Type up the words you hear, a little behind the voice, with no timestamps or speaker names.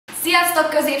Sziasztok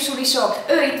középsulisok!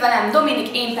 Ő itt velem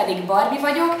Dominik, én pedig Barbi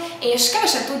vagyok, és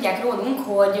kevesen tudják rólunk,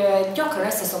 hogy gyakran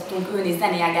összeszoktunk ülni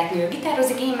zenélgetni. Ő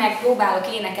gitározik, én meg próbálok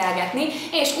énekelgetni,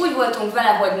 és úgy voltunk vele,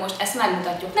 hogy most ezt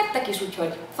megmutatjuk nektek is,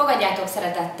 úgyhogy fogadjátok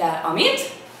szeretettel, amit?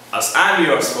 Az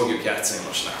Amit fogjuk játszani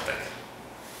most nektek.